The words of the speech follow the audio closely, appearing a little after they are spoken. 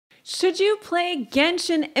Should you play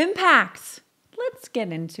Genshin Impact? Let's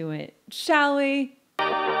get into it, shall we?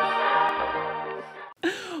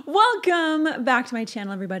 Welcome back to my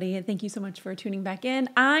channel, everybody, and thank you so much for tuning back in.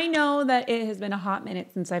 I know that it has been a hot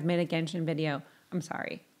minute since I've made a Genshin video. I'm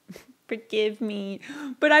sorry. Forgive me.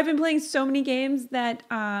 But I've been playing so many games that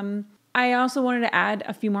I also wanted to add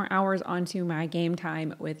a few more hours onto my game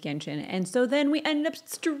time with Genshin. And so then we ended up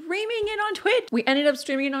streaming it on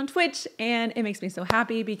Twitch. And it makes me so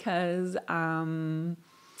happy because I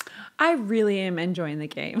really am enjoying the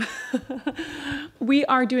game. We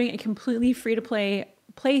are doing a completely free-to-play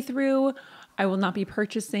playthrough. I will not be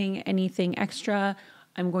purchasing anything extra.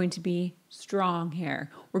 I'm going to be strong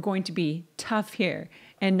here. We're going to be tough here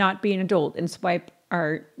and not be an adult and swipe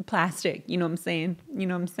our plastic. You know what I'm saying? You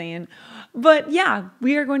know what I'm saying? But yeah,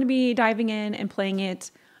 we are going to be diving in and playing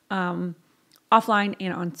it offline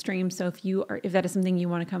and on stream. So if that is something you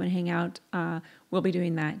want to come and hang out, we'll be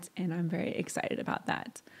doing that. And I'm very excited about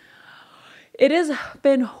that. It has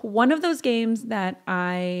been one of those games that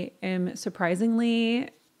I am surprisingly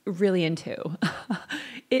really into.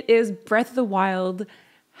 It is Breath of the Wild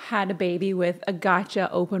had a baby with a gacha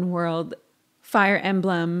open world Fire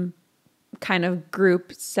Emblem kind of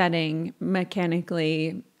group setting,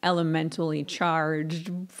 mechanically, elementally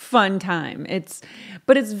charged, fun time.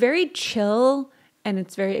 But it's very chill and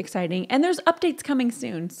it's very exciting. And there's updates coming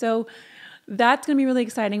soon. So that's going to be really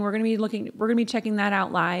exciting. We're going to be checking that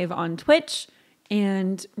out live on Twitch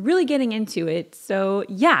and really getting into it. So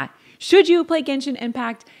yeah, should you play Genshin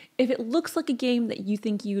Impact? If it looks like a game that you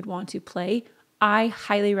think you'd want to play, I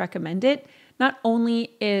highly recommend it. Not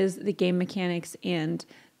only is the game mechanics and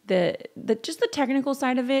just the technical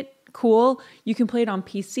side of it cool, you can play it on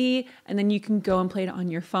PC and then you can go and play it on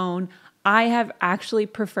your phone. I have actually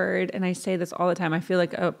preferred, and I say this all the time, I feel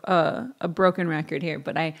like a broken record here,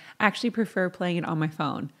 but I actually prefer playing it on my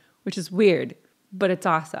phone, which is weird, but it's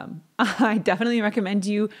awesome. I definitely recommend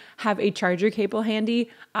you have a charger cable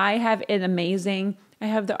handy. I have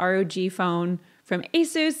the ROG phone from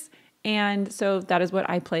Asus, and so that is what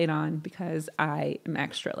I played on because I am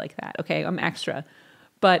extra like that. Okay, I'm extra.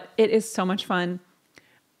 But it is so much fun.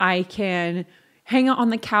 I can hang out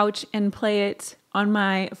on the couch and play it on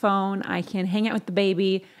my phone. I can hang out with the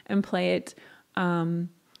baby and play it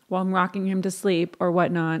while I'm rocking him to sleep or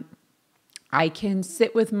whatnot. I can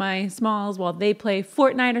sit with my smalls while they play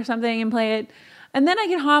Fortnite or something and play it. And then I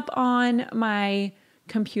can hop on my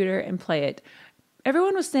computer and play it.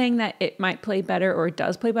 Everyone was saying that it might play better or it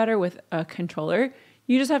does play better with a controller.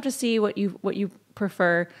 You just have to see what you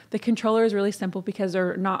prefer. The controller is really simple because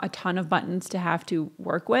there are not a ton of buttons to have to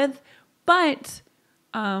work with, but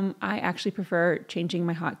I actually prefer changing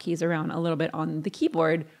my hotkeys around a little bit on the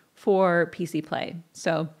keyboard for PC play.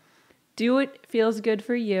 So do what feels good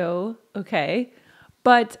for you, okay?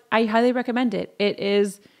 But I highly recommend it. It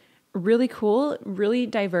is really cool, really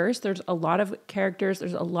diverse. There's a lot of characters.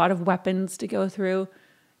 There's a lot of weapons to go through.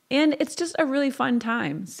 And it's just a really fun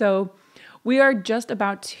time. So we are just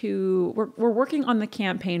about to, we're working on the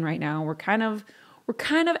campaign right now. We're kind of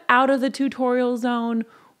out of the tutorial zone.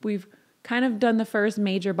 We've kind of done the first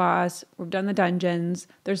major boss. We've done the dungeons.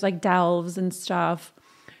 There's like delves and stuff.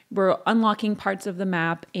 We're unlocking parts of the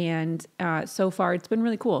map. And so far it's been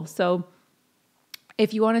really cool. So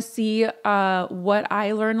if you want to see what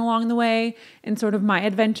I learned along the way and sort of my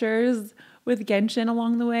adventures with Genshin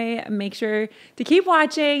along the way, make sure to keep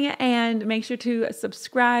watching and make sure to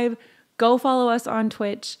subscribe. Go follow us on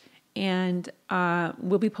Twitch, and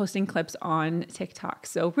we'll be posting clips on TikTok.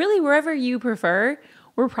 So really, wherever you prefer,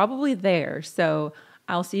 we're probably there. So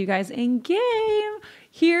I'll see you guys in game.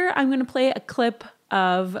 Here, I'm going to play a clip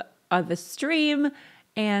of the stream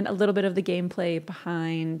and a little bit of the gameplay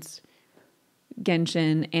behind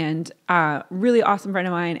Genshin. And really awesome friend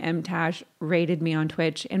of mine, MTash, rated me on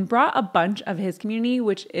Twitch and brought a bunch of his community,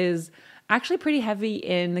 which is actually pretty heavy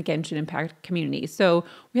in the Genshin Impact community. So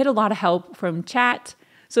we had a lot of help from chat.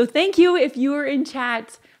 So thank you if you were in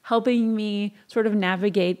chat helping me sort of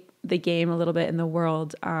navigate the game a little bit in the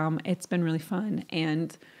world. It's been really fun.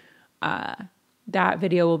 And that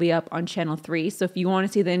video will be up on channel 3. So if you want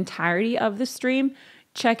to see the entirety of the stream,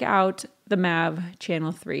 check out the Mav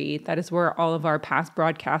channel 3. That is where all of our past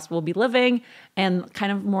broadcasts will be living and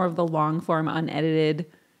kind of more of the long form unedited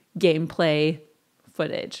gameplay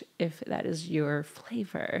footage, if that is your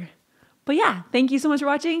flavor. But yeah, thank you so much for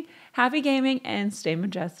watching. Happy gaming and stay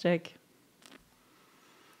majestic.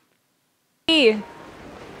 Hey,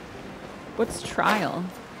 what's trial?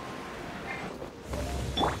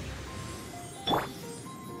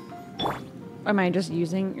 Am I just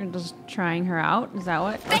you're just trying her out? Is that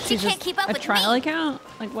what? Bet you can't keep up with a trial me. account?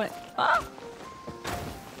 Like what? Oh!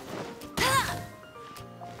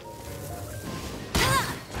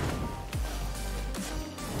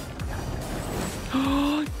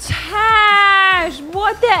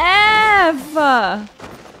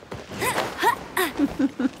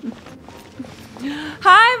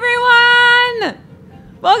 Hi everyone!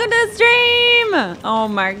 Welcome to the stream! Oh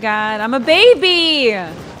my god, I'm a baby!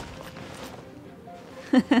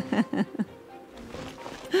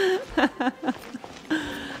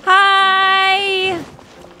 Hi!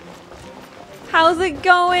 How's it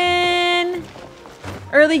going?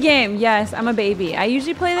 Early game, yes, I'm a baby. I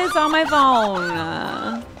usually play this on my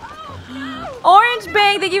phone. Orange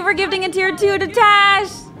Bang, thank you for gifting a tier 2 to Tash!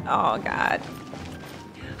 Oh god.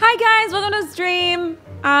 Hi guys, welcome to the stream.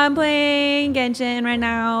 I'm playing Genshin right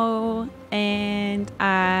now, and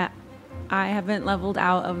I haven't leveled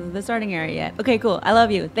out of the starting area yet. Okay, cool. I love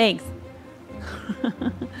you. Thanks.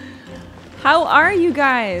 How are you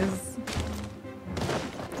guys?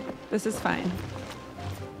 This is fine.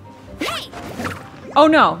 Oh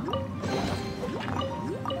no.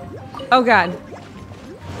 Oh god.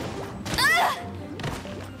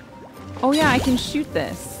 Oh yeah, I can shoot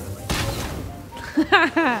this.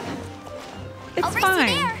 It's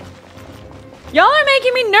fine. Y'all are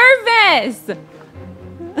making me nervous.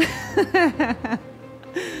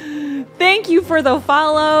 Thank you for the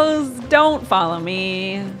follows. Don't follow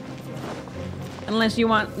me. Unless you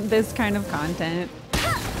want this kind of content.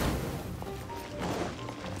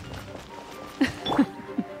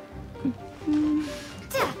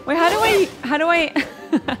 Wait, how do I how do I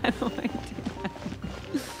do that?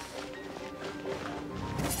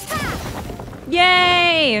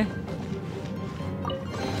 Yay!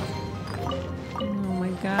 Oh my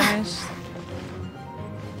gosh.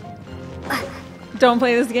 Don't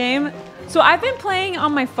play this game. So I've been playing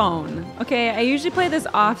on my phone. Okay, I usually play this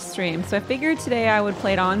off stream. So I figured today I would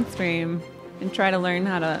play it on stream and try to learn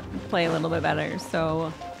how to play a little bit better.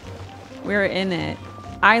 So we're in it.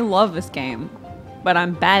 I love this game, but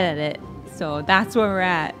I'm bad at it. So that's where we're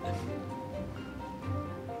at.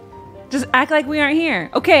 Just act like we aren't here.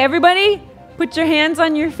 Okay, everybody, put your hands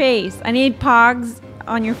on your face. I need pogs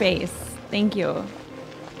on your face. Thank you.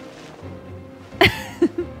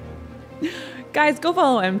 Guys, go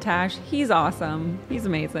follow Tash. He's awesome. He's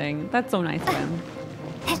amazing. That's so nice of him.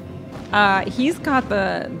 He's got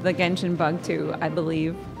the Genshin bug too, I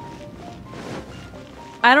believe.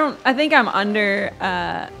 I think I'm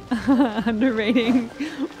underrating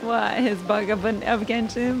what his bug of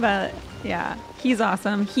Genshin, but yeah, he's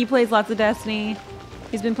awesome. He plays lots of Destiny.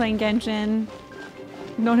 He's been playing Genshin.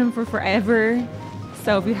 Known him for forever.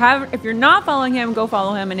 So if you're not following him, go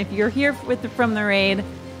follow him. And if you're here from the raid,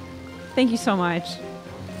 thank you so much.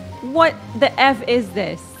 What the F is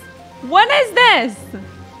this? What is this?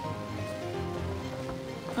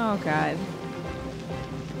 Oh god.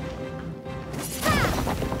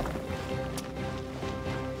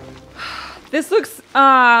 This looks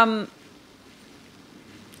can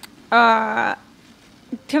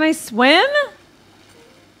I swim?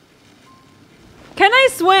 Can I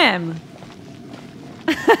swim?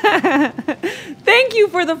 Thank you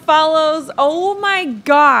for the follows. Oh my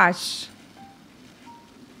gosh.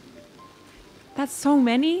 That's so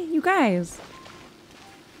many, you guys.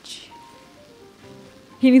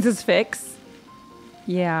 He needs his fix.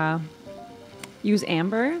 Yeah. Use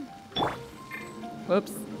Amber.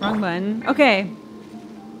 Whoops, wrong button. Okay.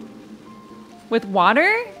 With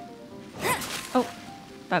water? Oh,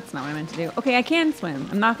 that's not what I meant to do. Okay, I can swim.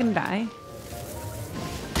 I'm not gonna die.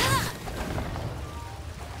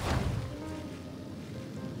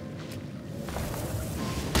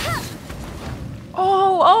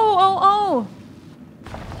 Oh.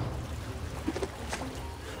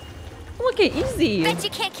 Look at easy. Bet you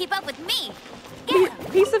can't keep up with me.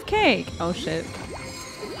 Piece of cake. Oh shit.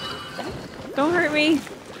 Don't hurt me.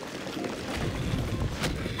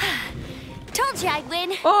 Told you I'd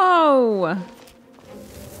win. Oh.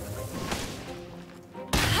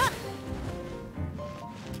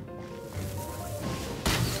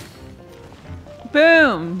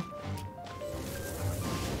 Boom.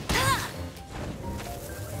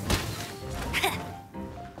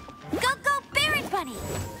 Go, Baron Bunny.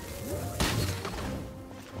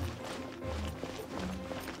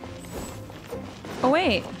 Oh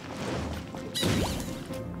wait.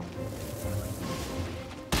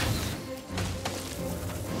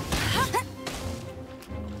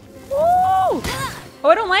 Woo! Oh,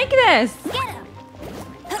 I don't like this. Get him.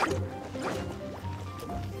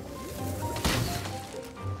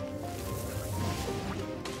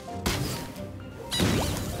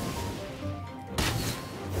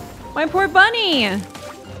 My poor bunny.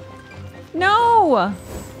 No.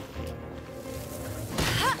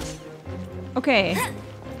 Okay.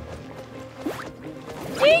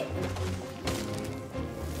 Eek.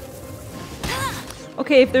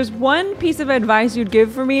 Okay, if there's one piece of advice you'd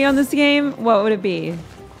give for me on this game, what would it be?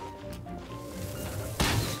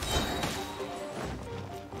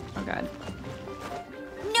 Oh god.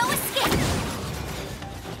 No escape.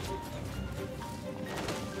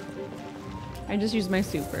 I just used my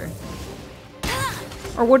super.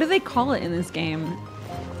 Or what do they call it in this game?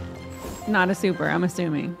 Not a super, I'm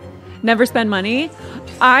assuming. Never spend money?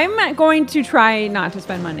 I'm going to try not to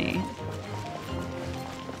spend money.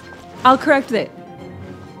 I'll correct it.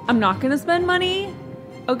 I'm not gonna spend money,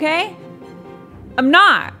 okay? I'm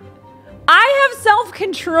not. I have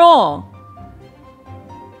self-control.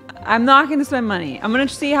 I'm not gonna spend money. I'm gonna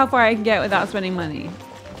see how far I can get without spending money.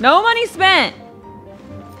 No money spent.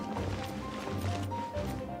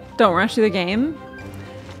 Don't rush through the game.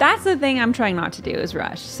 That's the thing I'm trying not to do is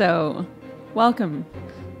rush. So, welcome.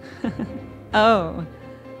 Oh.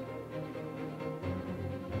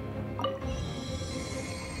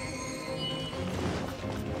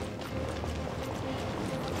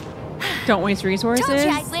 Don't waste resources. Told you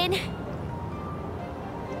I'd win.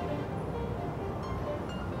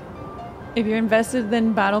 If you're invested,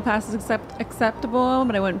 then battle pass is acceptable,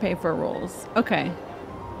 but I wouldn't pay for rolls. Okay.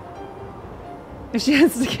 She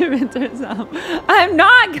has to convince herself. I'm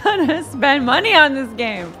not gonna spend money on this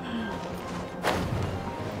game.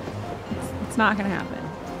 It's not gonna happen.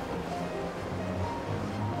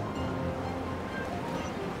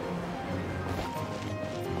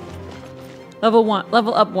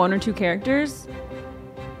 Level up 1 or 2 characters.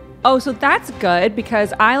 Oh, so that's good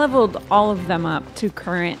because I leveled all of them up to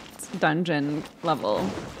current dungeon level.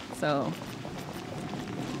 So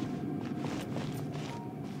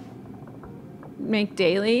make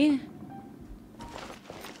daily.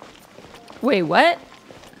 Wait, what?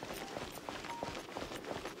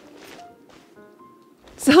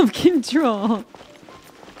 Self-control.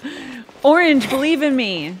 Orange, believe in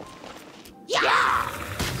me. Yeah!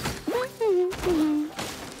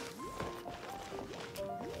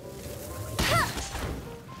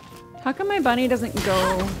 How come my bunny doesn't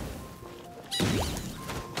go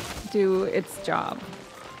do its job?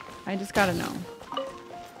 I just gotta know.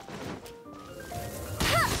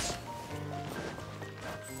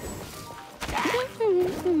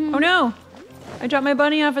 Oh no! I dropped my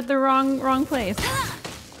bunny off at the wrong place.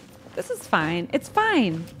 This is fine. It's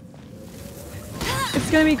fine. It's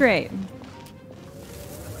gonna be great.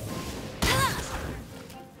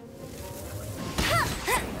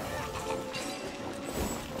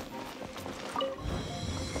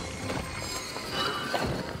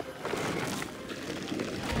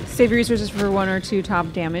 Save your resources for 1 or 2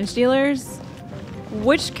 top damage dealers.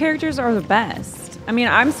 Which characters are the best? I mean,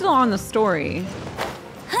 I'm still on the story.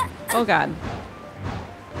 Oh god.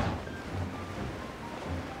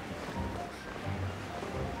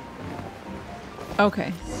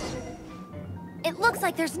 Okay. It looks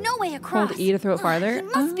like there's no way across. Hold E to throw it farther. He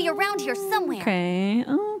must be around here somewhere. Okay,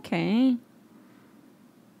 okay.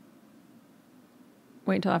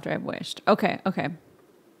 Wait until after I've wished. Okay, okay.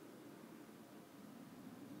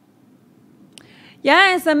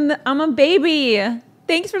 Yes, I'm a baby.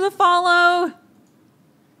 Thanks for the follow.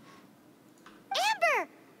 Amber,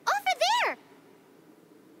 over there.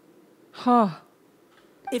 Huh.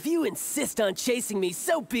 If you insist on chasing me,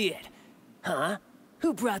 so be it. Huh?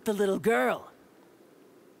 Who brought the little girl?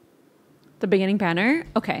 The beginning banner?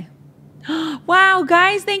 Okay. Wow,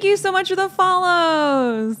 guys, thank you so much for the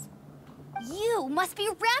follows. You must be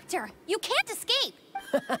Raptor. You can't escape.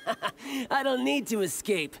 I don't need to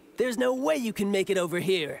escape. There's no way you can make it over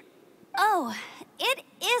here. Oh, it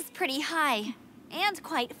is pretty high. And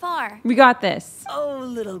quite far. We got this. Oh,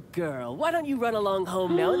 little girl, why don't you run along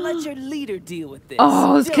home now and let your leader deal with this?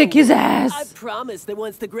 Oh, let's kick his ass. I promise that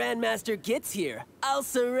once the Grandmaster gets here, I'll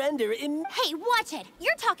surrender in... Hey, watch it.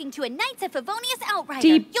 You're talking to a Knights of Favonius outrider.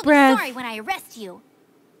 Deep You'll breath. be sorry when I arrest you.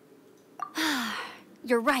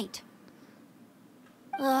 You're right.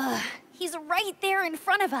 Ugh, he's right there in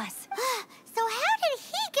front of us. So how did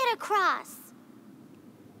he get across?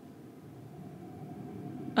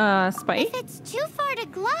 Spike? If it's too far to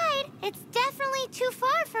glide, it's definitely too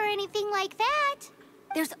far for anything like that.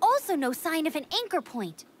 There's also no sign of an anchor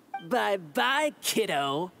point. Bye-bye,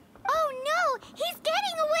 kiddo. Oh no, he's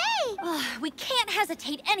getting away! We can't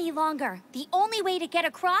hesitate any longer. The only way to get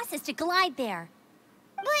across is to glide there.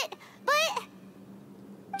 But...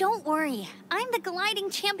 Don't worry, I'm the gliding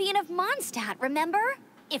champion of Mondstadt, remember?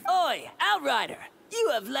 If... Oi, Outrider!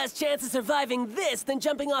 You have less chance of surviving this than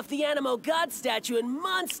jumping off the Animo God statue in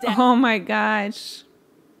Mondstadt. Oh my gosh.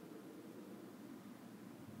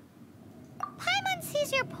 Paimon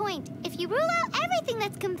sees your point. If you rule out everything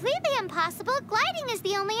that's completely impossible, gliding is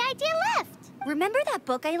the only idea left. Remember that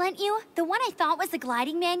book I lent you? The one I thought was the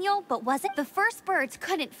gliding manual, but wasn't? The first birds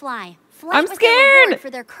couldn't fly. Flight I'm was scared! their reward for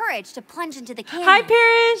their courage to plunge into the canyon. Hi,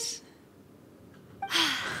 Parrish.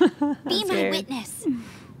 Be my scared. witness.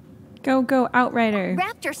 Go, go, Outrider.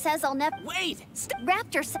 Raptor says I'll never. Wait!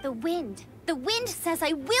 Raptor said the wind. The wind says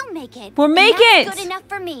I will make it. We'll make and that's it! good enough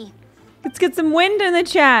for me. Let's get some wind in the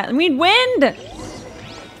chat. I need wind!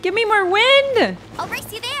 Give me more wind! I'll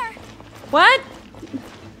race you there. What?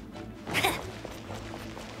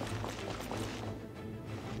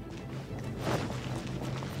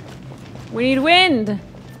 We need wind.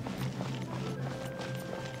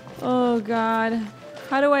 Oh God.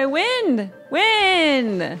 How do I win?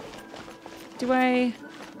 Win! Do I?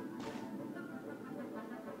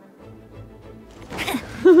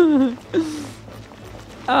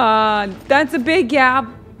 That's a big gap.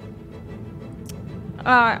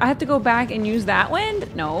 I have to go back and use that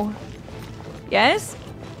wind? No. Yes?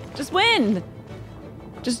 Just wind.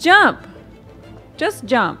 Just jump. Just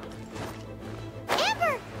jump.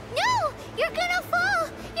 Amber, no! You're gonna fall!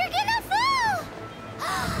 You're gonna fall!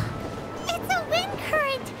 It's a wind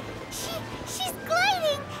current. She's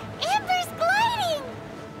gliding. Amber's gliding.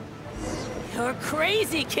 You're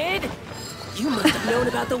crazy, kid! You must have known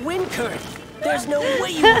about the wind current. There's no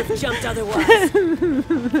way you would have jumped otherwise.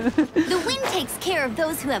 The wind takes care of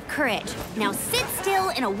those who have courage. Now sit still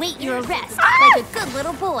and await your arrest, like a good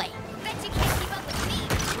little boy. Bet you can't keep up with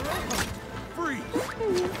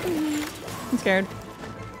me. I'm scared.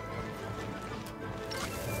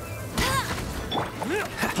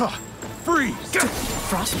 Freeze!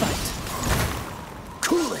 Frostbite.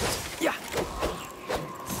 Cool it. Yeah.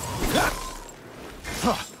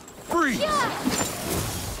 Freeze!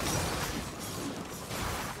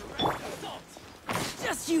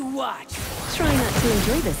 Just you watch. Try not to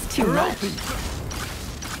enjoy this too much.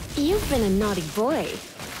 You've been a naughty boy.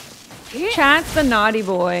 Chat's the naughty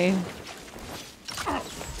boy.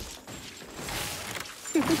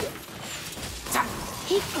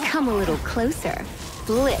 Come a little closer.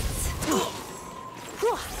 Blitz.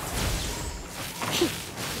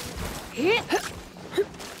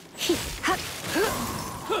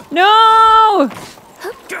 No!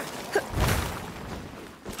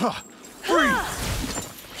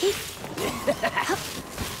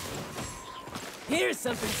 Here's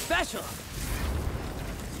something special.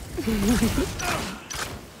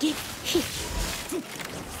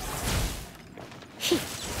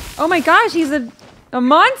 Oh my gosh, he's a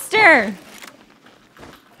monster!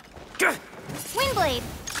 Windblade.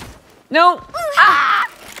 No!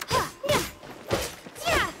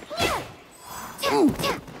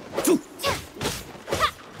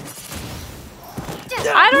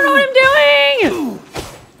 I don't know what I'm doing!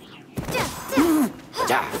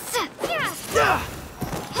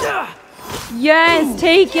 Yes,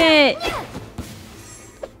 take it!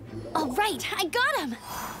 All right, I got him.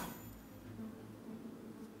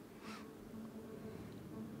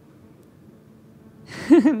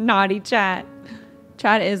 Naughty chat.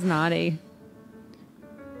 Chat is naughty.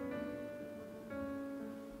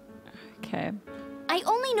 Okay. I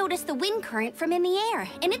only noticed the wind current from in the air,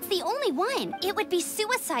 and it's the only one. It would be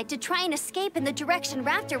suicide to try and escape in the direction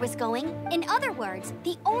Raptor was going. In other words,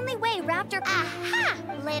 the only way Raptor... Aha!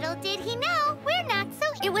 Little did he know, we're not so...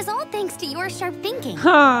 It was all thanks to your sharp thinking.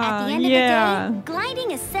 At the end of the day,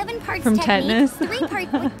 gliding is 7 parts From technique, tetanus. 3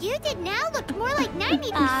 parts... What you did now looked more like 90...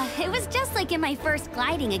 it was just like in my first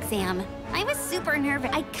gliding exam. I was super nervous.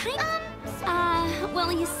 I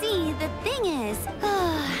well, you see, the thing is,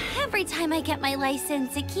 every time I get my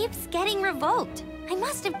license, it keeps getting revoked. I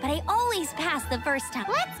must have, but I always pass the first time.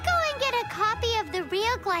 Let's go and get a copy of the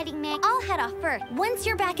real gliding manual. I'll head off first. Once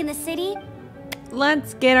you're back in the city...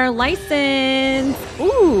 Let's get our license.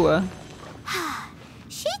 Ooh.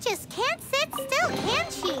 She just can't sit still,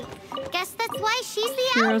 can she? Guess that's why she's the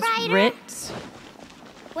Heroes outrider. Writ.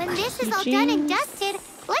 When this is all done and dusted,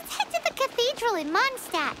 let's head to the cathedral in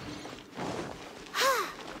Mondstadt.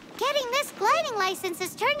 Getting this gliding license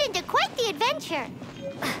has turned into quite the adventure.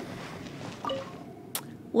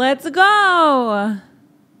 Let's go.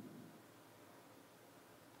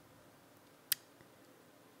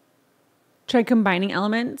 Try combining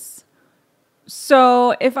elements.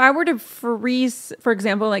 So if I were to freeze, for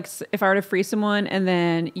example, like if I were to freeze someone and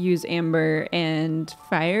then use amber and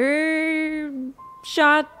fire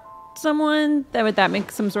shot someone, would that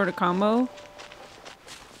make some sort of combo?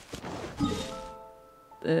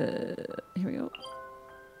 Here we go.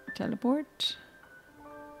 Teleport.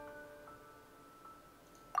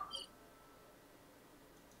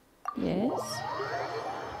 Yes.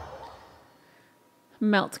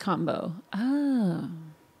 Melt combo. Oh.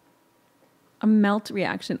 A melt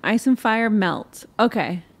reaction. Ice and fire melt.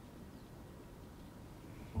 Okay.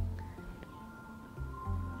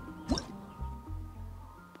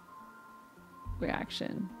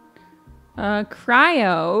 Reaction.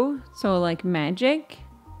 Cryo, so like magic,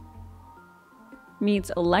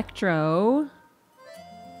 meets electro.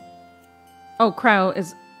 Oh, cryo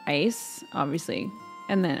is ice, obviously.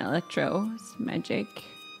 And then electro is magic.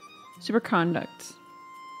 Superconduct.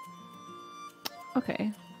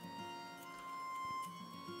 Okay.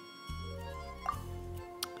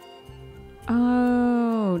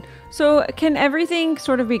 Oh, so can everything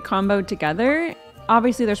sort of be comboed together?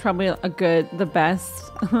 Obviously, there's probably the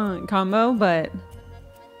best combo, but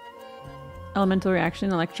elemental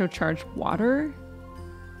reaction, electrocharged water.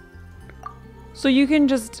 So you can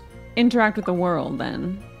just interact with the world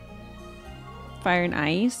then. Fire and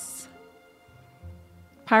ice.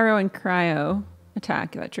 Pyro and cryo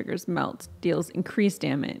attack that triggers melt, deals increased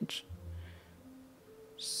damage.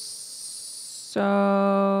 So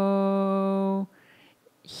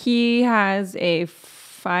he has a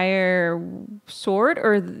fire sword,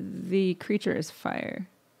 or the creature is fire?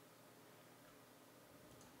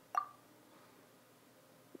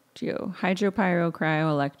 Geo. Hydro, pyro, cryo,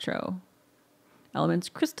 electro. Elements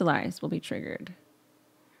crystallize will be triggered.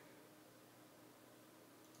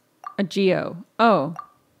 A geo. Oh.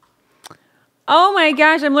 Oh my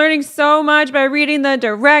gosh, I'm learning so much by reading the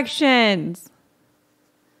directions.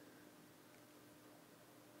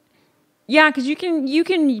 Yeah, because you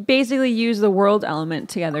can basically use the world element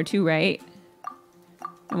together too, right?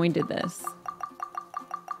 And we did this.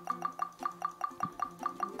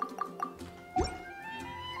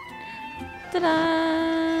 Ta-da!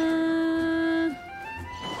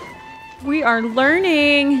 We are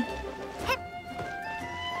learning.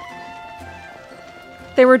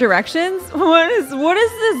 They were directions? What is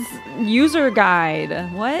this user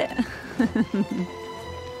guide? What?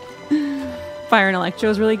 Fire and Electro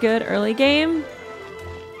is really good early game.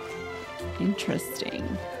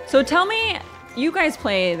 Interesting. So tell me, you guys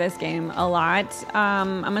play this game a lot.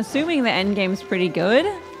 I'm assuming the end game's pretty good.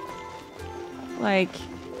 Like,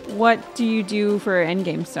 what do you do for end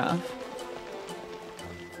game stuff?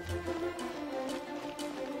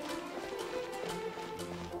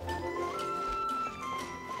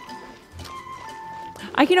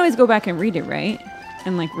 I can always go back and read it, right?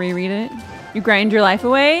 And like reread it. You grind your life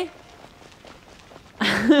away?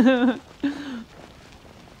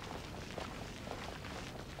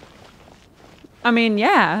 I mean,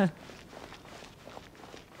 yeah.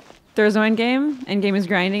 There's no end game. End game is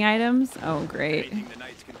grinding items. Oh, great.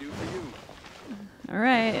 All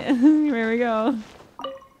right, here we go.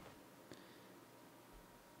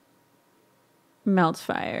 Melt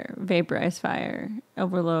fire, vaporize fire,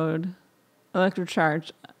 overload,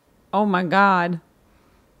 electrocharge. Oh my god.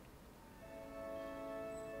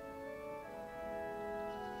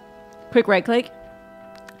 Quick right click.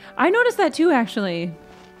 I noticed that too, actually.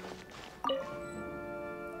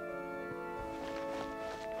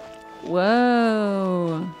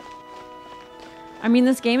 Whoa. I mean,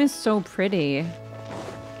 this game is so pretty.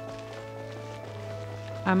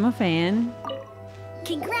 I'm a fan.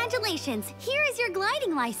 Congratulations! Here is your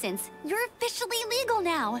gliding license. You're officially legal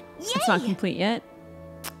now. Yay! It's not complete yet.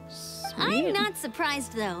 Sweet. I'm not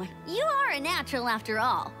surprised though. You are a natural after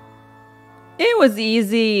all. It was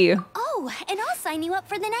easy. Oh, and I'll sign you up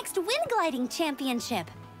for the next wind gliding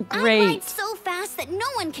championship. Great. I glide so fast that no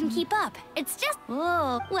one can keep up. It's just,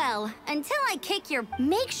 whoa. Well, until I kick your,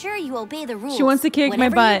 make sure you obey the rules. She wants to kick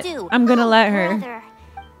Whatever my butt. You do. I'm gonna let her. Brother.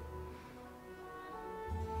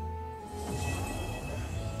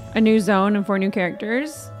 A new zone and 4 new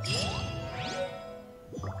characters.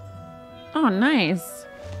 Oh, nice.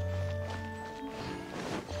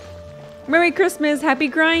 Merry Christmas. Happy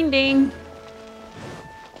grinding.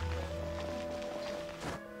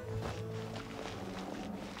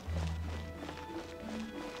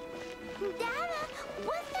 Dada,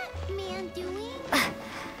 what's that man doing?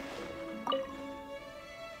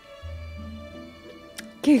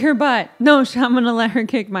 Kick her butt. No, I'm gonna let her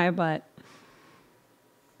kick my butt.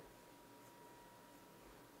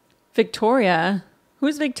 Victoria?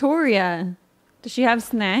 Who's Victoria? Does she have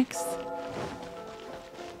snacks?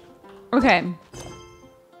 Okay.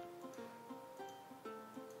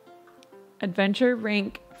 Adventure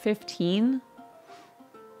rank 15?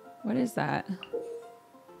 What is that?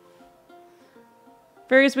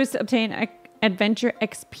 Various ways to obtain adventure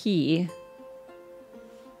XP.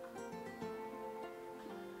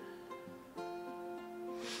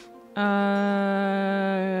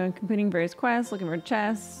 Completing various quests, looking for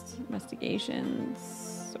chests,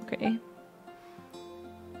 investigations. Okay.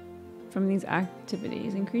 From these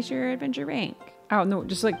activities, increase your adventure rank. Oh, no,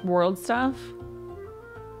 just like world stuff.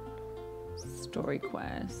 Story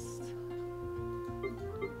quest.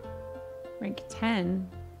 Rank 10.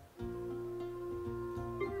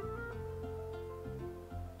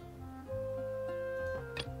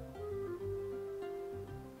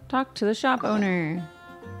 Talk to the shop owner.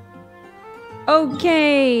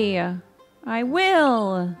 Okay, I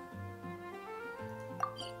will.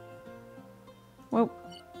 Whoa.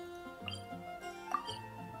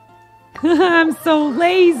 I'm so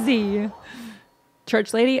lazy.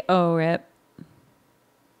 Church lady? Oh, rip.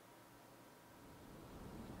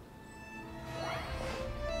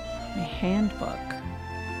 My handbook.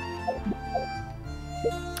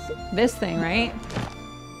 This thing, right?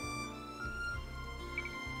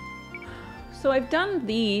 So I've done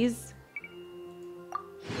these.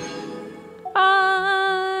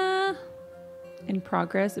 In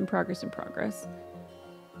progress, in progress, in progress.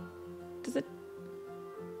 Does it?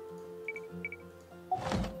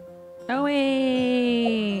 Oh,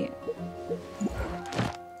 wait.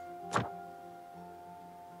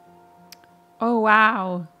 Oh,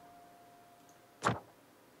 wow.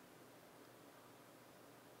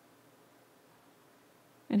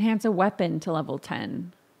 Enhance a weapon to level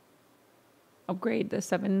 10. Upgrade the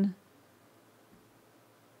 7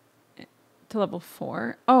 to level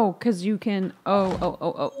 4. Oh, because you can... Oh,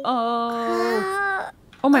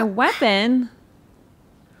 my weapon?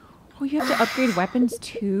 Oh, you have to upgrade weapons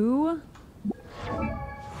too?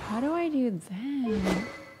 How do I do that?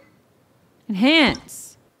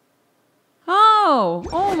 Enhance.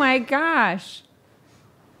 Oh my gosh.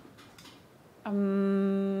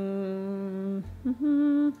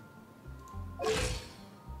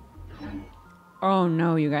 Oh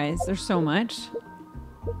no, you guys, there's so much.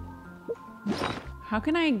 How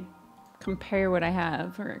can I compare what I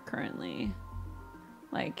have currently?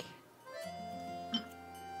 Like,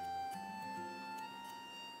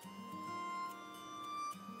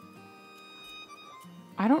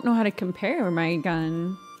 I don't know how to compare my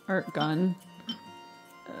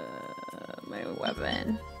my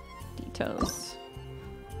weapon. Details.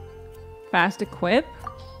 Fast equip.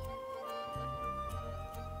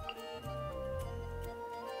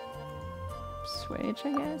 Switch,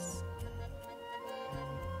 I guess.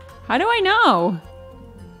 How do I know?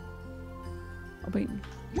 Oh, wait.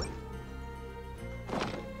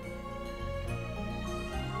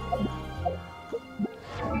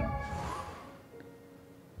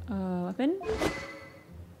 Weapon?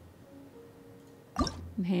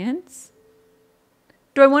 Enhance?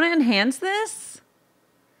 Do I want to enhance this?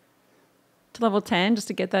 To level 10 just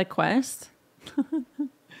to get that quest?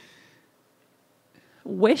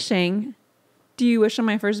 Wishing. Do you wish on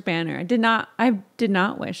my first banner? I did not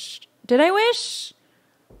wish. Did I wish?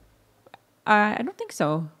 I don't think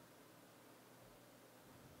so.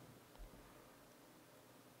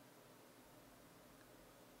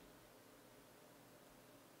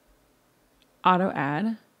 Auto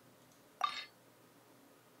add.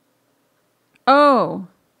 Oh,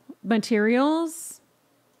 materials.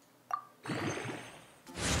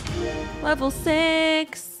 Level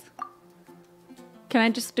 6. Can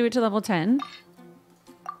I just do it to level 10?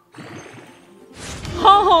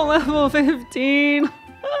 Oh, level 15.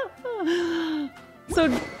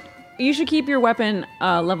 So you should keep your weapon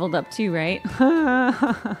leveled up too, right?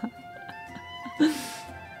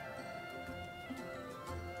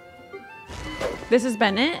 This is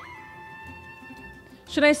Bennett.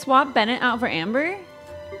 Should I swap Bennett out for Amber?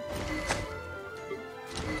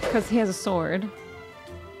 Because he has a sword,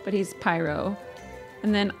 but he's pyro.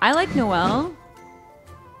 And then I like Noelle.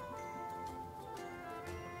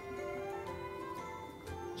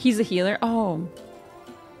 He's a healer. Oh.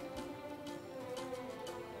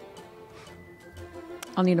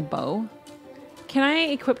 I'll need a bow. Can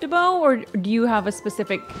I equip a bow, or do you have a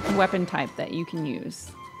specific weapon type that you can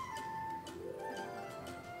use?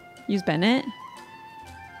 Use Bennett.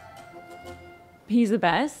 He's the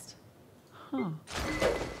best? Huh.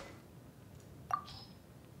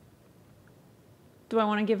 Do I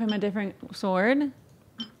want to give him a different sword?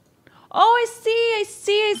 Oh, I see.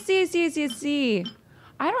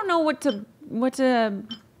 I don't know what to...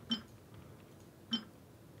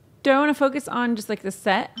 Do I want to focus on just like the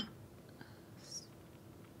set?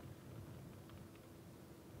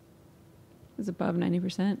 Is above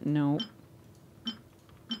 90%? No.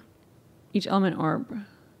 Each element orb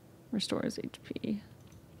restores HP.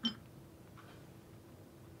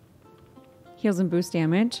 Heals and boosts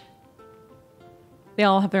damage. They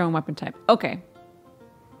all have their own weapon type. Okay.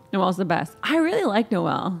 Noelle's the best. I really like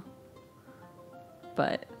Noelle.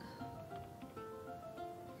 But...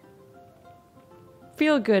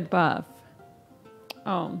 Feel good buff.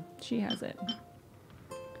 Oh, she has it.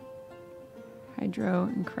 Hydro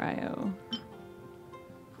and cryo.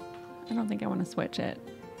 I don't think I want to switch it.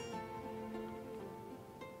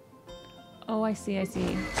 Oh, I see.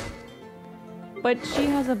 But she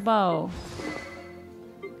has a bow.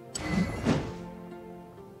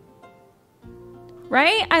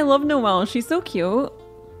 Right? I love Noelle. She's so cute.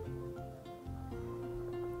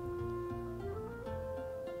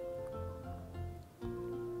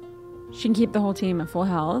 She can keep the whole team at full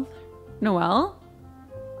health. Noelle?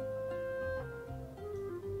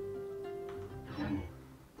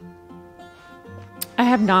 I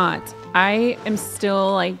have not. I am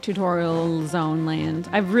still like tutorial zone land.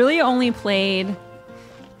 I've really only played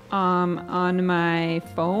on my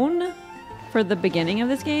phone for the beginning of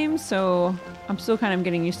this game, so I'm still kind of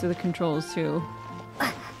getting used to the controls too.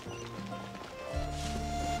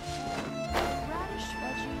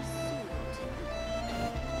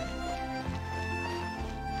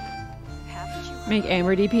 Make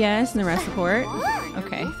Amber DPS and the rest support.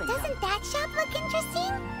 Okay. Doesn't that shop look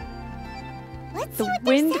interesting? Let's see The what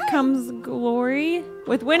they're wind selling. comes glory.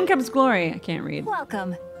 With wind comes glory. I can't read.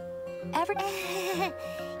 Welcome. Yep,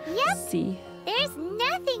 See. there's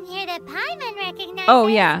nothing here that Paimon recognizes. Oh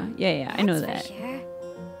yeah, yeah. I know That's that. for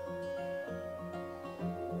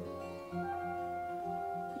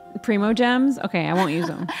sure. Primo gems. Okay, I won't use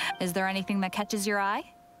them. Is there anything that catches your eye?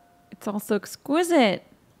 It's also exquisite.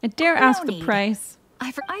 I dare ask the need. price.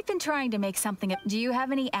 I've been trying to make something. Do you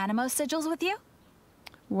have any Animo sigils with you?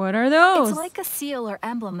 What are those? It's like a seal or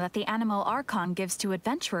emblem that the Animo Archon gives to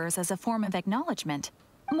adventurers as a form of acknowledgement.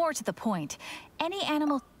 More to the point, any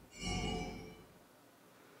animal...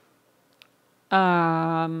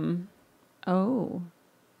 Oh.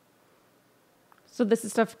 So this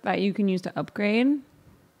is stuff that you can use to upgrade?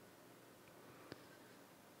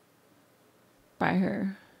 By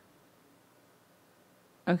her.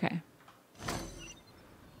 Okay.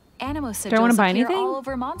 Animo I sigils wanna buy appear anything? all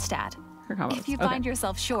over Mondstadt. Her combos. If you Okay. find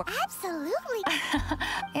yourself short... Absolutely.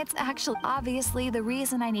 It's actually... Obviously, the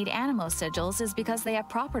reason I need Animo sigils is because they have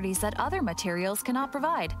properties that other materials cannot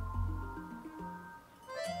provide.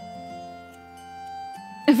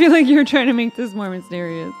 I feel like you're trying to make this more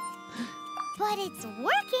mysterious. But it's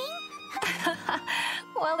working.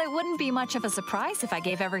 Well, it wouldn't be much of a surprise if I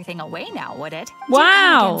gave everything away now, would it? Do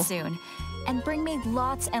Wow. come again soon. And bring me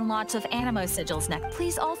lots and lots of Animo sigils next.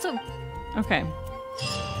 Please also... Okay.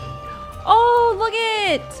 Oh, look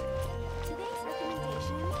it!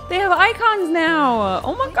 They have icons now.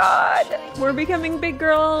 Oh my god. We're becoming big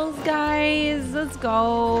girls, guys. Let's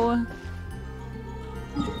go.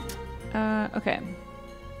 Okay.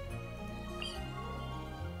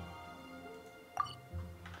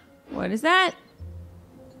 What is that?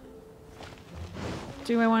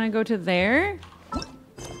 Do I want to go to there?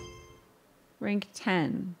 Rank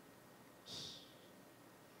 10.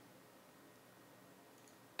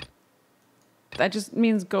 That just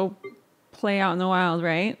means go play out in the wild,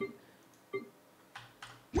 right?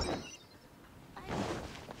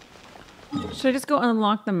 Should I just go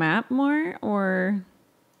unlock the map more, or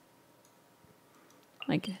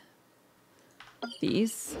like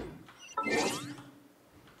these?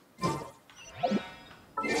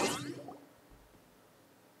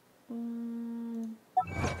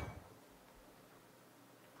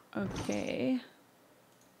 Okay.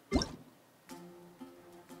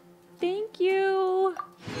 Thank you.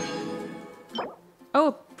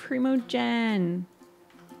 Oh, Primo Gem.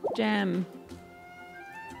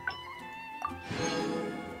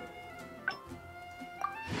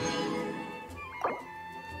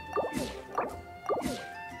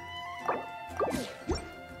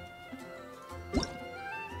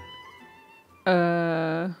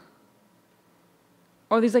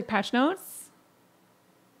 Oh, these like patch notes?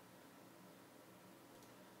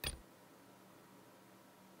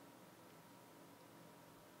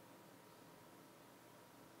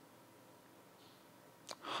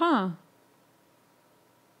 Huh.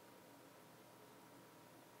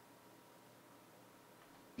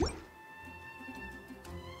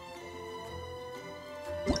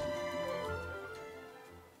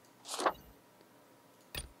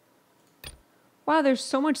 Wow, there's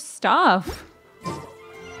so much stuff.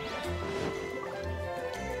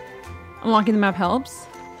 Unlocking the map helps.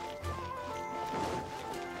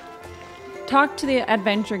 Talk to the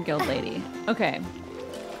Adventure Guild lady. Okay.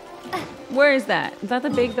 Where is that? Is that the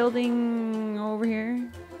big building over here?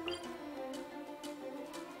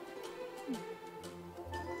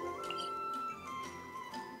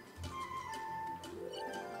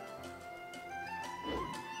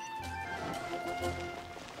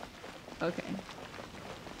 Okay.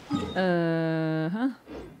 Huh?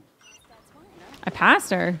 I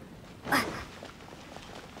passed her.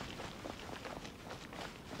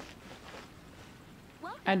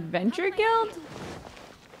 Adventure Guild?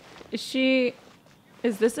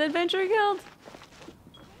 Is this Adventure Guild?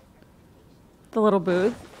 The little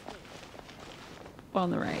booth? On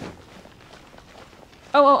the right.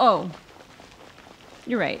 Oh.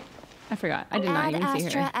 You're right. I forgot. I did not Ad even see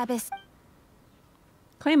Astra her. Abyss.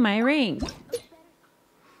 Claim my rank.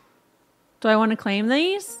 Do I want to claim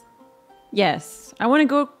these? Yes. I want to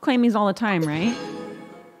go claim these all the time, right?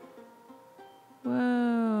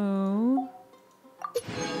 Whoa.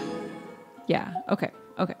 Yeah. Okay.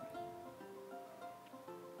 Okay.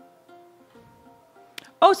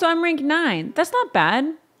 Oh, so I'm rank 9. That's not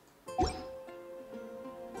bad.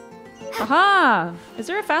 Aha! Is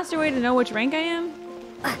there a faster way to know which rank I am?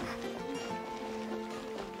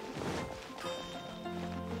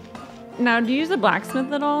 Now, do you use the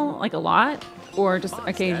blacksmith at all? Like a lot? Or just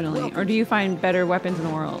occasionally? Or do you find better weapons in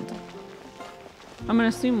the world? I'm gonna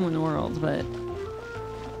assume in the world, but...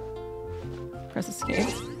 Press escape.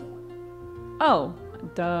 Oh.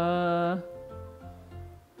 Duh.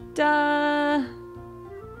 Duh.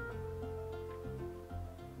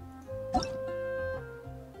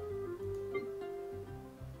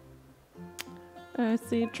 I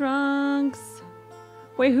see Trunks.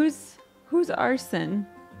 Wait, who's Arson?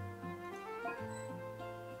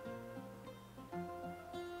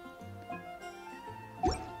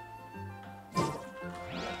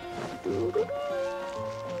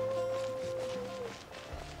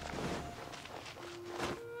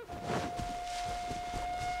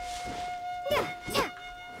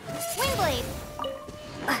 Wingblade.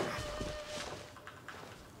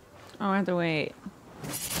 Oh, I have to wait.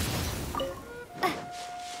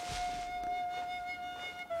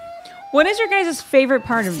 What is your guys' favorite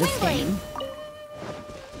part of this game?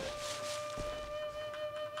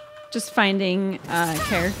 Just finding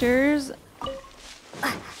characters.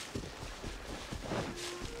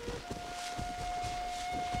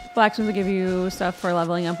 Blacksmith will give you stuff for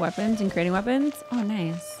leveling up weapons and creating weapons. Oh,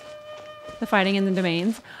 nice. The fighting in the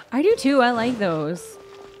domains. I do too. I like those.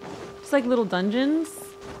 Just like little dungeons.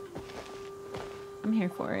 I'm here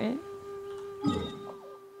for it.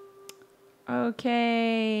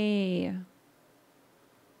 Okay.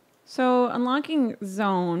 So unlocking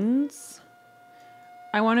zones.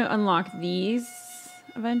 I want to unlock these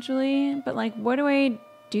eventually, but like, what do I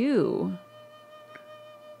do?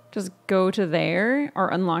 Just go to there or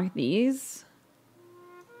unlock these?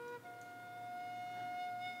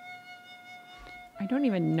 I don't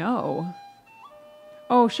even know.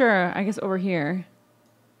 Oh, sure. I guess over here.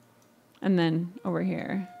 And then over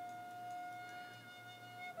here.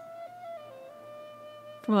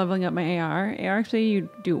 From leveling up my AR. AR, actually, you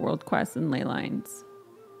do world quests and ley lines.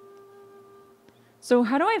 So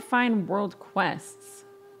how do I find world quests?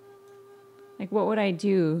 Like, what would I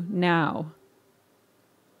do now?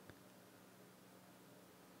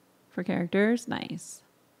 For characters? Nice.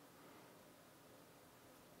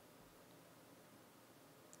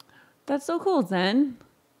 That's so cool, Zen.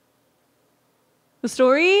 The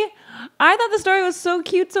story? I thought the story was so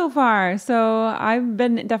cute so far. So I've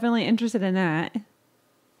been definitely interested in that.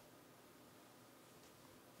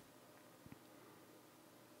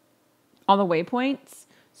 All the waypoints.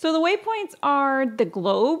 So the waypoints are the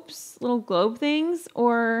globes, little globe things,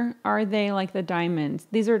 or are they like the diamonds?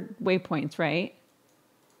 These are waypoints, right?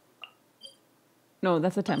 No,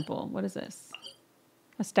 that's a temple. What is this?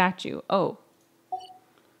 A statue. Oh.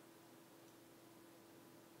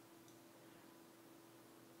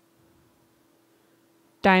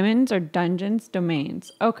 Diamonds or dungeons,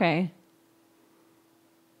 domains. Okay.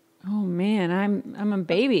 Oh man, I'm a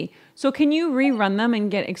baby. So can you rerun them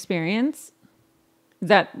and get experience? Is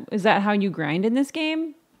that how you grind in this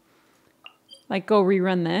game? Like go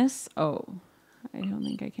rerun this? Oh, I don't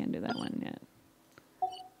think I can do that one yet.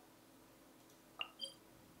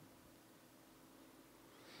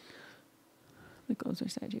 The globes are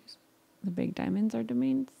statues. The big diamonds are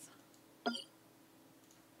domains.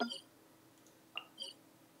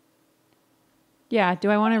 Yeah, do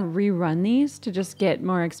I want to rerun these to just get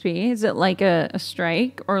more XP? Is it like a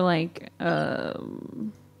strike or like a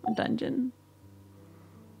dungeon?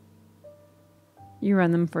 You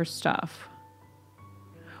run them for stuff.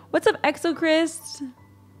 What's up, Exochrist?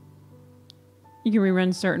 You can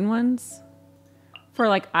rerun certain ones for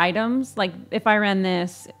like items. Like if I ran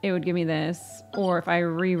this, it would give me this. Or if I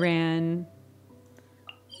reran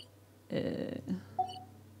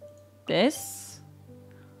this.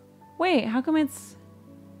 Wait, how come it's...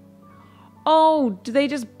 Oh, do they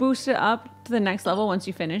just boost it up to the next level once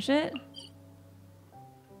you finish it?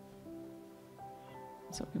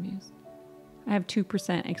 I'm so confused. I have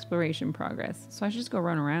 2% exploration progress, so I should just go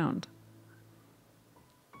run around.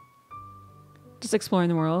 Just exploring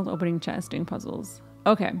the world, opening chests, doing puzzles.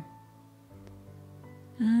 Okay.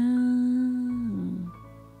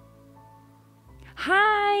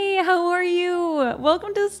 Hi, how are you?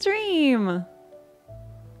 Welcome to the stream.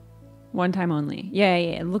 One time only. Yeah,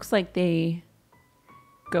 yeah. It looks like they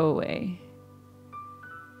go away.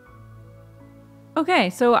 Okay,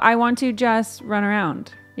 so I want to just run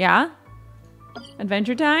around. Yeah?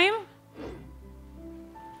 Adventure time?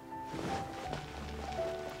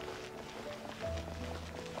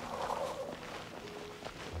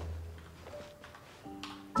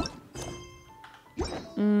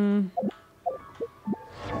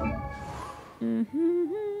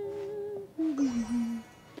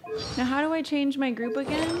 Now how do I change my group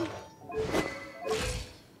again?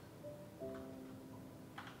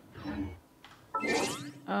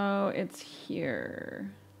 Oh, it's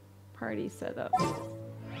here. Party setup.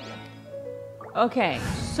 Okay,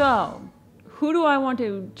 so who do I want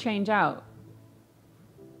to change out?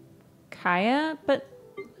 Kaya? But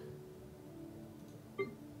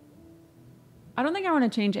I don't think I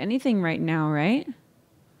want to change anything right now, right?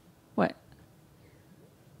 What?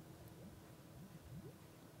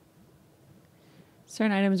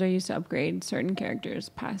 Certain items are used to upgrade certain characters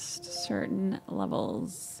past certain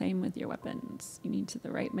levels. Same with your weapons. You need the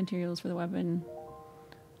right materials for the weapon.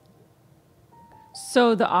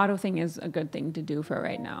 So the auto thing is a good thing to do for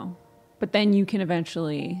right now. But then you can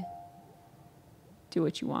eventually do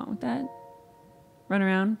what you want with that. Run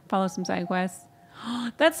around, follow some side quests.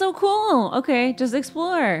 That's so cool. Okay, just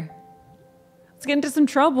explore. Let's get into some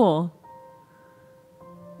trouble.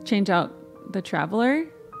 Change out the traveler.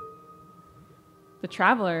 The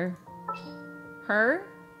traveler? Her?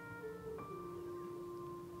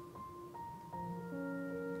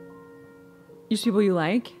 Use people you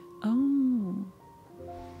like? Oh.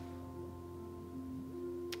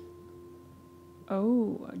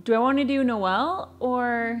 Oh. Do I want to do Noelle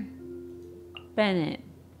or Bennett?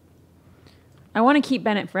 I want to keep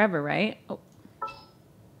Bennett forever, right? Oh.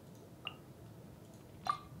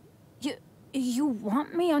 You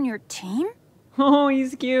want me on your team? Oh,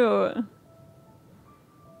 he's cute.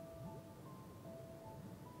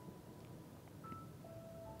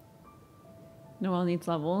 Noelle needs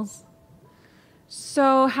levels.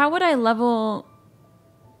 So how would I level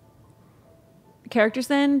characters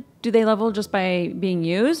then? Do they level just by being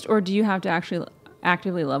used, or do you have to actually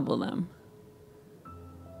actively level them?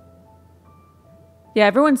 Yeah,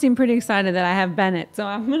 everyone seemed pretty excited that I have Bennett, so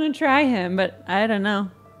I'm gonna try him, but I don't know.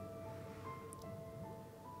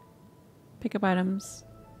 Pick up items.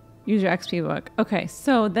 Use your XP book. Okay,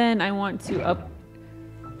 so then I want to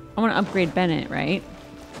upgrade Bennett, right?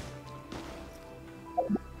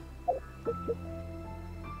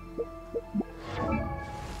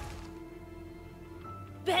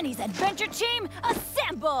 Benny's adventure team,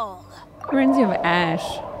 assemble! Reminds you of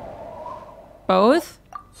Ash. Both?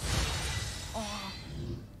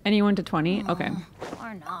 Anyone to 20? Okay.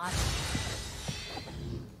 Or not.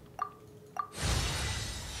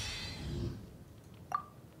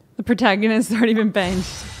 The protagonist already been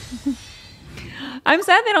benched. I'm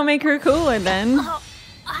sad they don't make her cooler then.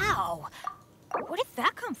 Ow! Where did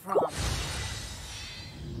that come from?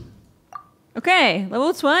 Okay,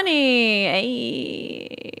 level 20. Hey.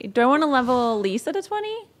 Do I want to level Lisa to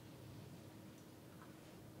 20?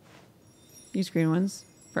 Use green ones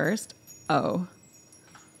first. Oh.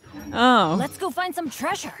 Oh. Let's go find some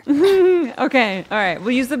treasure. Okay, all right.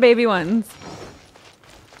 We'll use the baby ones.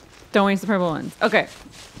 Don't waste the purple ones. Okay.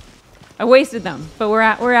 I wasted them, but we're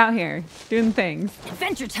out here doing things.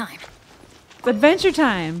 Adventure time. It's adventure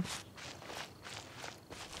time.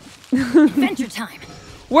 Adventure time.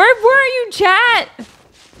 Where are you, chat?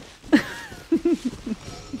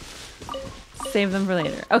 Save them for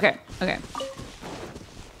later. Okay, okay.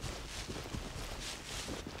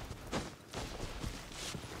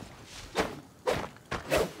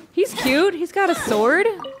 He's cute. He's got a sword.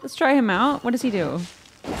 Let's try him out. What does he do?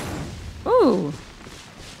 Ooh.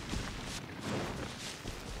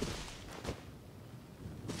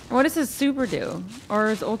 What does his super do? Or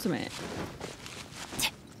his ultimate?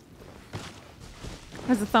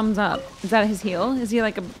 Has a thumbs up. Is that his heal? Does he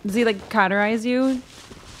like cauterize you?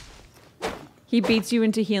 He beats you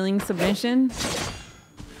into healing submission?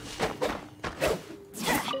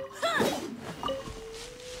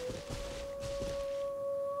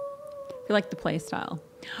 You like the play style.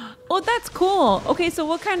 Oh, that's cool. Okay, so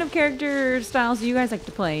what kind of character styles do you guys like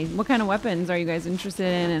to play? What kind of weapons are you guys interested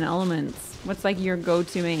in and elements? What's like your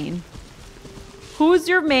go-to main? Who's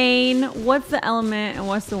your main? What's the element and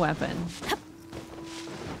what's the weapon?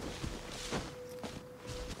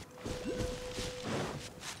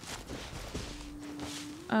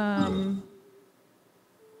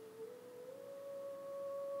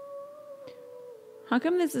 How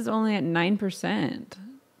come this is only at 9%?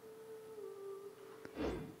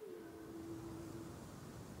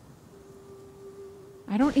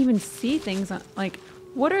 I don't even see things on, like,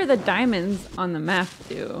 what are the diamonds on the map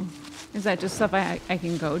do? Is that just stuff I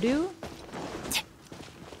can go do?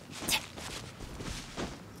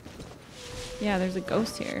 Yeah, there's a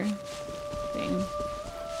ghost here thing.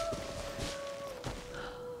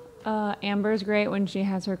 Amber's great when she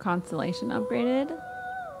has her constellation upgraded.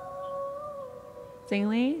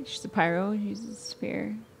 Zingli, she's a pyro, she uses a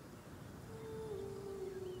spear.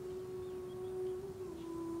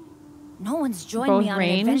 No one's joined Both me on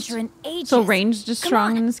ranged? an adventure in ages. So ranged is Come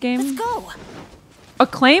strong on, in this game? Let's go. A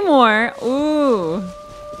claymore! Ooh.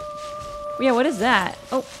 Yeah, what is that?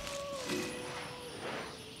 Oh.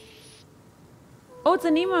 Oh, it's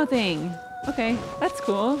a Nemo thing. Okay, that's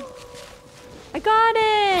cool. I got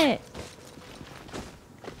it!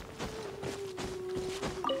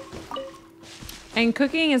 And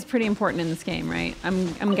cooking is pretty important in this game, right?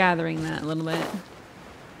 I'm gathering that a little bit.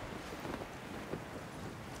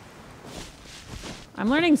 I'm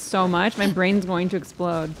learning so much, my brain's going to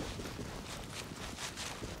explode.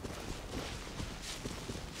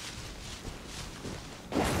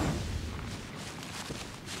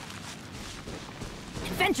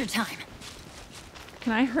 Adventure time.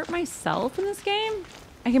 Can I hurt myself in this game?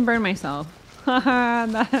 I can burn myself. Haha,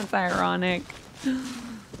 that's ironic.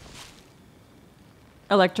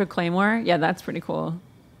 Electro Claymore? Yeah, that's pretty cool.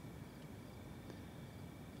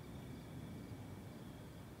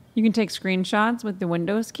 You can take screenshots with the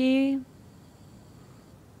Windows key.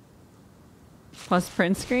 Plus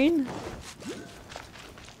print screen.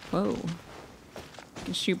 Whoa. You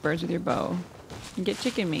can shoot birds with your bow. You can get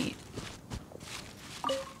chicken meat.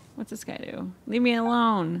 What's this guy do? Leave me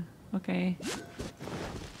alone. Okay.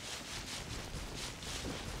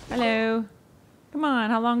 Hello. Come on,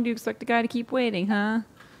 how long do you expect the guy to keep waiting, huh?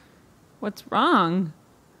 What's wrong?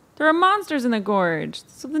 There are monsters in the gorge.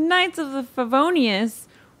 So the Knights of the Favonius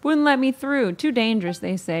wouldn't let me through. Too dangerous,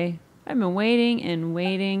 they say. I've been waiting and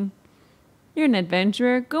waiting. You're an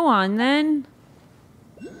adventurer. Go on, then.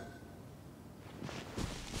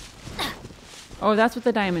 Oh, that's what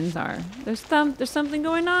the diamonds are. There's something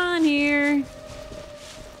going on here.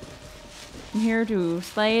 I'm here to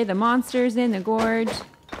slay the monsters in the gorge.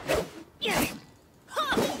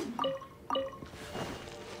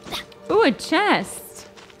 Ooh, a chest.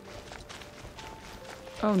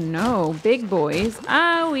 Oh no, big boys.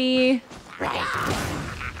 Owie.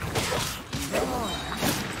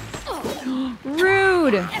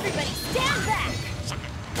 Rude. Everybody stand back.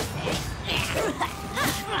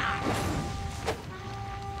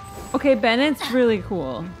 Okay, Bennett's really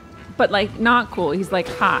cool. But like, not cool. He's like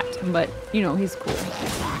hot, but you know, he's cool.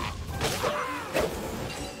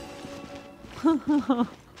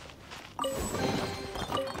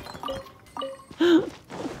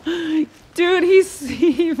 Dude, he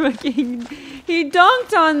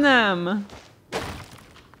dunked on them.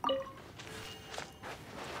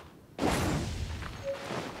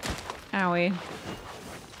 Owie.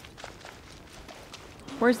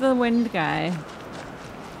 Where's the wind guy?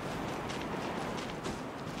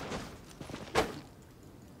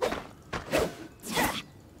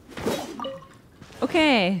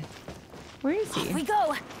 Okay. Where is he? Here we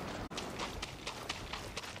go.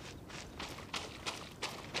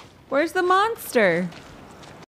 Where's the monster?